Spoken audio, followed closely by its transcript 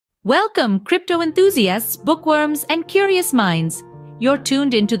Welcome, crypto enthusiasts, bookworms, and curious minds. You're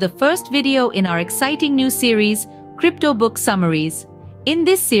tuned into the first video in our exciting new series, Crypto Book Summaries. In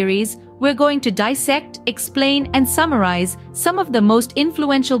this series, we're going to dissect, explain, and summarize some of the most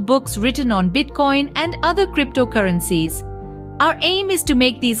influential books written on Bitcoin and other cryptocurrencies. Our aim is to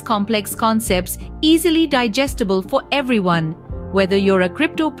make these complex concepts easily digestible for everyone, whether you're a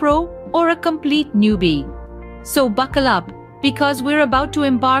crypto pro or a complete newbie. So buckle up, because we're about to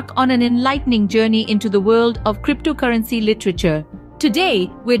embark on an enlightening journey into the world of cryptocurrency literature. Today,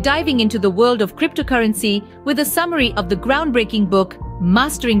 we're diving into the world of cryptocurrency with a summary of the groundbreaking book,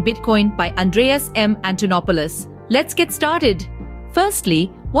 Mastering Bitcoin by Andreas M. Antonopoulos. Let's get started. Firstly,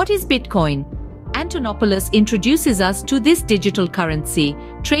 what is Bitcoin? Antonopoulos introduces us to this digital currency,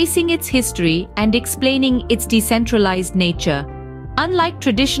 tracing its history and explaining its decentralized nature. Unlike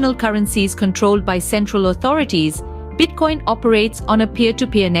traditional currencies controlled by central authorities, Bitcoin operates on a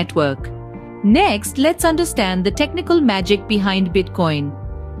peer-to-peer network. Next, let's understand the technical magic behind Bitcoin.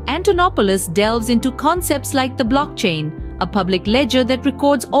 Antonopoulos delves into concepts like the blockchain, a public ledger that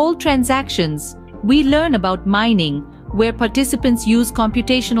records all transactions. We learn about mining, where participants use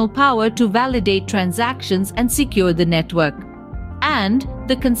computational power to validate transactions and secure the network. And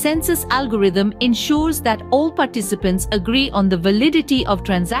the consensus algorithm ensures that all participants agree on the validity of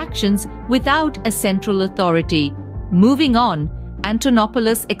transactions without a central authority. Moving on,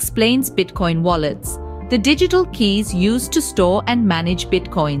 Antonopoulos explains Bitcoin wallets, the digital keys used to store and manage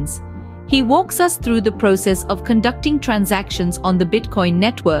Bitcoins. He walks us through the process of conducting transactions on the Bitcoin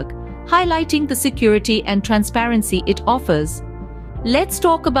network, highlighting the security and transparency it offers. Let's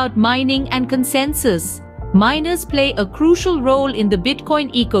talk about mining and consensus. Miners play a crucial role in the Bitcoin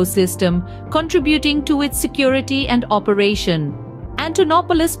ecosystem, contributing to its security and operation.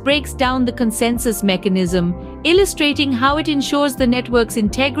 Antonopoulos breaks down the consensus mechanism, illustrating how it ensures the network's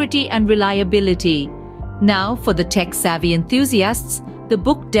integrity and reliability. Now, for the tech-savvy enthusiasts, the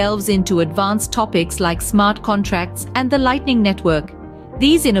book delves into advanced topics like smart contracts and the Lightning Network.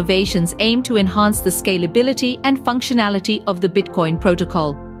 These innovations aim to enhance the scalability and functionality of the Bitcoin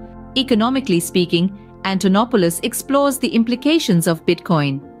protocol. Economically speaking, Antonopoulos explores the implications of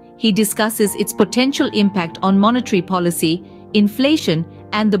Bitcoin. He discusses its potential impact on monetary policy, inflation,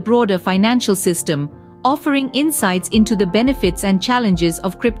 and the broader financial system, offering insights into the benefits and challenges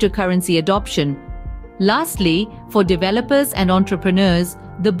of cryptocurrency adoption. Lastly, for developers and entrepreneurs,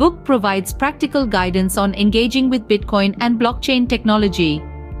 the book provides practical guidance on engaging with Bitcoin and blockchain technology.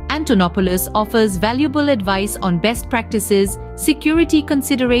 Antonopoulos offers valuable advice on best practices, security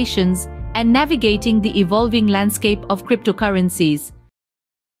considerations, and navigating the evolving landscape of cryptocurrencies.